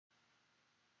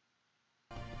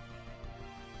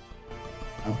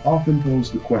I've often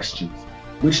posed the questions,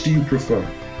 which do you prefer?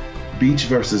 Beach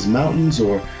versus mountains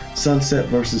or sunset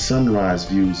versus sunrise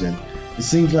views? And it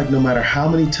seems like no matter how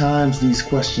many times these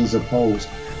questions are posed,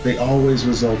 they always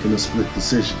result in a split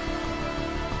decision.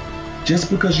 Just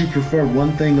because you prefer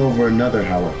one thing over another,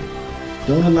 however,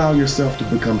 don't allow yourself to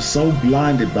become so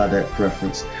blinded by that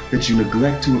preference that you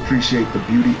neglect to appreciate the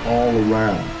beauty all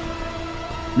around.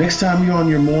 Next time you're on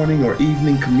your morning or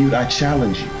evening commute, I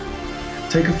challenge you.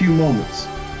 Take a few moments,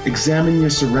 examine your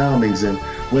surroundings, and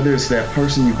whether it's that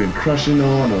person you've been crushing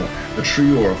on, or a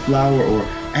tree or a flower, or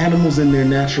animals in their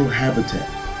natural habitat,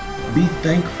 be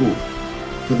thankful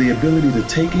for the ability to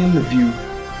take in the view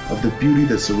of the beauty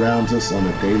that surrounds us on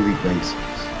a daily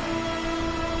basis.